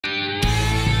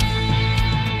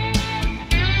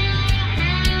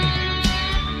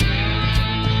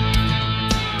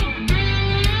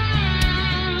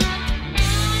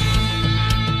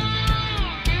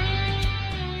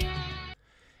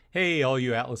Hey, all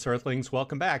you Atlas Earthlings,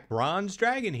 welcome back. Bronze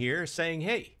Dragon here saying,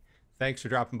 hey, thanks for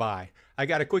dropping by. I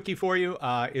got a quickie for you.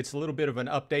 It's a little bit of an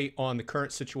update on the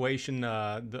current situation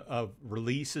of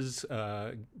releases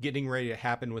getting ready to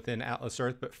happen within Atlas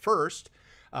Earth. But first,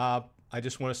 I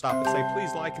just want to stop and say,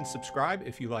 please like and subscribe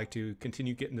if you like to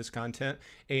continue getting this content,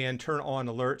 and turn on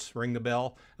alerts, ring the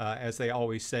bell, as they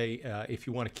always say, if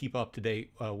you want to keep up to date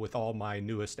with all my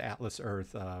newest Atlas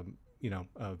Earth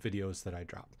videos that I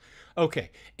drop.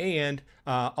 Okay, and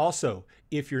also,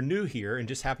 if you're new here and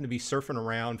just happen to be surfing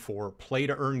around for play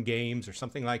to earn games or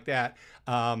something like that,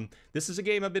 this is a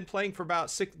game I've been playing for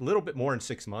about little bit more than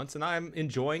 6 months, and I'm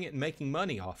enjoying it and making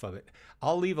money off of it.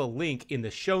 I'll leave a link in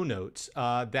the show notes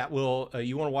that will,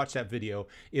 you want to watch that video.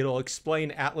 It'll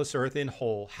explain Atlas Earth in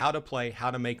whole, how to play,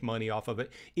 how to make money off of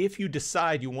it. If you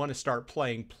decide you want to start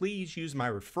playing, please use my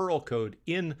referral code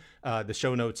in the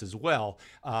show notes as well.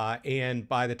 And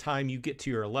by the time you get to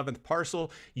your 11th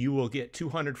parcel, you will get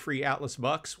 200 free Atlas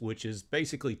bucks, which is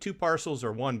basically 2 parcels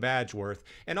or 1 badge worth,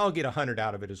 and I'll get 100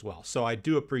 out of it as well. So I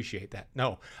do appreciate that.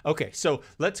 No. Okay, so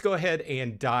let's go ahead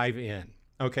and dive in.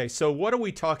 Okay, so what are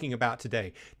we talking about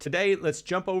today? Today, let's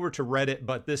jump over to Reddit,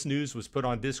 but this news was put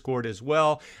on Discord as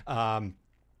well.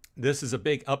 This is a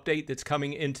big update that's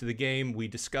coming into the game. We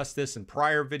discussed this in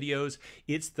prior videos.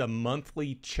 It's the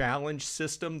monthly challenge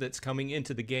system that's coming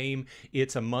into the game.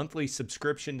 It's a monthly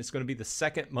subscription. It's going to be the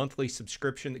second monthly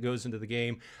subscription that goes into the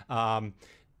game.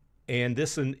 And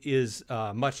this one is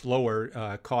much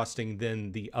lower costing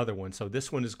than the other one. So this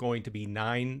one is going to be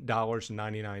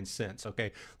 $9.99.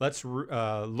 Okay, let's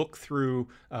look through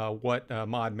what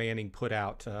Mod Manning put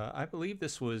out. I believe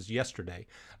this was yesterday.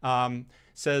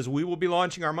 Says, we will be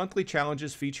launching our monthly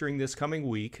challenges featuring this coming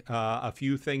week. A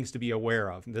few things to be aware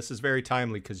of. And this is very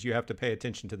timely because you have to pay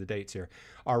attention to the dates here.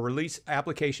 Our release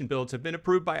application builds have been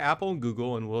approved by Apple and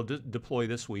Google and will deploy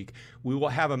this week. We will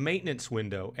have a maintenance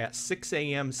window at 6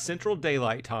 a.m. Central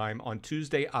Daylight Time on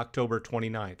Tuesday, October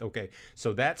 29th. Okay,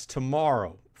 so that's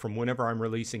tomorrow from whenever I'm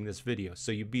releasing this video.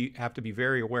 So you have to be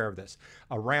very aware of this.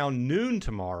 Around noon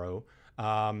tomorrow,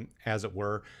 as it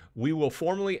were, we will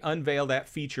formally unveil that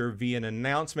feature via an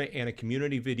announcement and a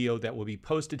community video that will be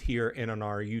posted here and on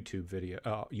our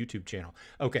YouTube channel.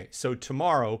 Okay, so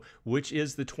tomorrow, which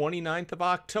is the 29th of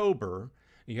October,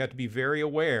 you have to be very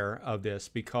aware of this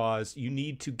because you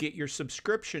need to get your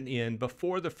subscription in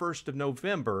before the 1st of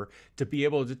November to be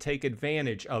able to take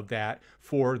advantage of that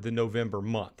for the November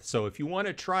month. So if you want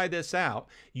to try this out,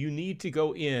 you need to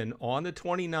go in on the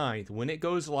 29th when it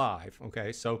goes live.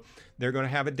 Okay, so they're going to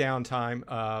have a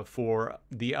downtime for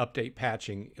the update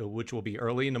patching, which will be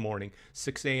early in the morning,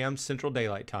 6 a.m. Central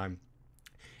Daylight Time.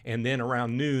 And then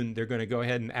around noon, they're going to go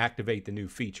ahead and activate the new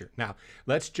feature. Now,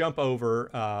 let's jump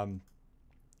over.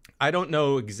 I don't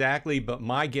know exactly, but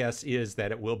my guess is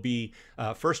that it will be,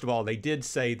 first of all, they did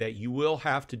say that you will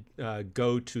have to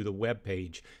go to the web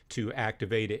page to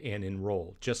activate it and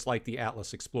enroll, just like the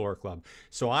Atlas Explorer Club.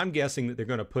 So I'm guessing that they're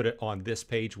going to put it on this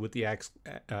page with the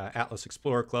Atlas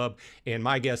Explorer Club, and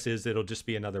my guess is it'll just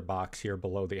be another box here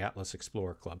below the Atlas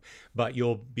Explorer Club. But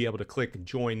you'll be able to click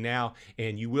join now,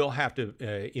 and you will have to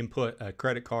input a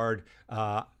credit card.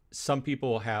 Some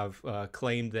people have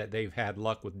claimed that they've had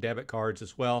luck with debit cards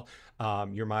as well.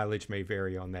 Your mileage may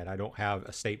vary on that. I don't have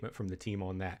a statement from the team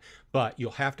on that. But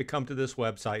you'll have to come to this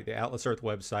website, the Atlas Earth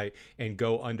website, and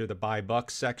go under the Buy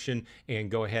Bucks section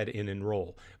and go ahead and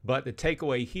enroll. But the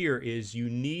takeaway here is you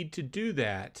need to do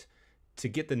that to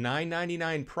get the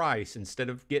 $9.99 price instead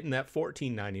of getting that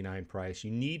 $14.99 price.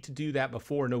 You need to do that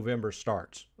before November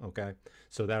starts, okay?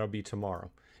 So that'll be tomorrow.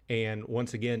 And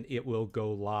once again, it will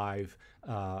go live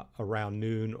around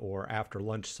noon or after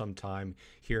lunch sometime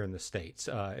here in the States.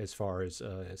 As far as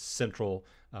Central,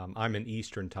 I'm in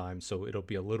Eastern time, so it'll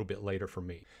be a little bit later for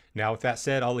me. Now, with that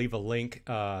said, I'll leave a link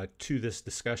to this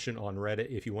discussion on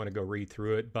Reddit if you want to go read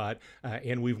through it. But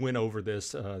and we've went over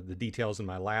this, the details in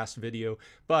my last video.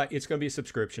 But it's going to be a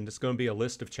subscription. It's going to be a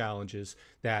list of challenges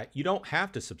that you don't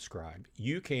have to subscribe.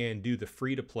 You can do the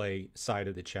free-to-play side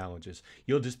of the challenges.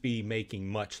 You'll just be making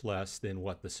much less than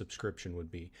what the subscription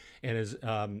would be.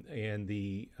 And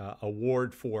the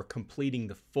award for completing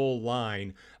the full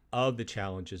line of the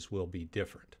challenges will be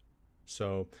different.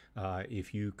 So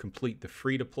if you complete the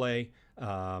free-to-play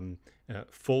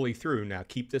fully through, now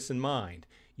keep this in mind,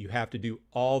 you have to do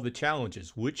all the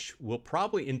challenges, which will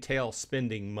probably entail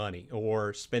spending money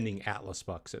or spending Atlas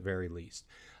bucks at very least.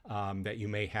 That you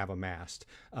may have amassed.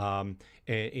 And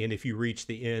if you reach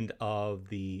the end of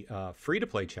the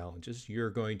free-to-play challenges, you're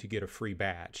going to get a free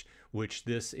badge, which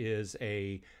this is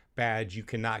a badge you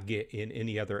cannot get in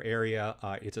any other area.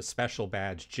 It's a special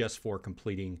badge just for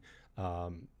completing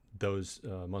those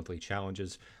monthly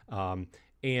challenges. And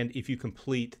if you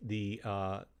complete the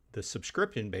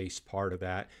subscription-based part of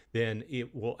that, then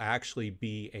it will actually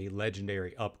be a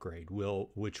legendary upgrade,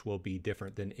 which will be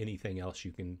different than anything else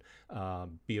you can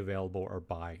be available or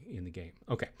buy in the game.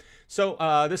 Okay, so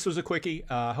this was a quickie.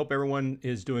 Hope everyone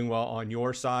is doing well on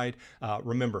your side.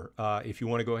 Remember, if you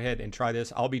want to go ahead and try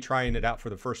this, I'll be trying it out for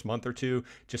the first month or two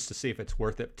just to see if it's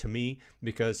worth it to me,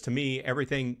 because to me,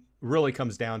 everything really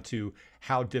comes down to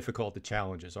how difficult the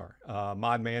challenges are.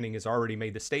 Mod Manning has already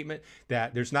made the statement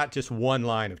that there's not just one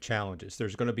line of challenges.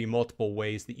 There's going to be multiple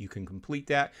ways that you can complete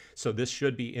that. So this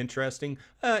should be interesting.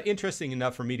 Interesting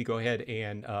enough for me to go ahead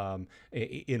and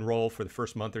enroll for the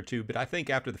first month or two. But I think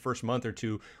after the first month or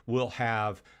two, we'll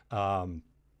have a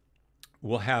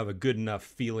good enough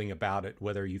feeling about it,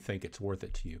 whether you think it's worth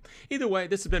it to you. Either way,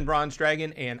 this has been Bronze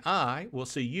Dragon, and I will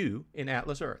see you in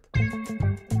Atlas Earth.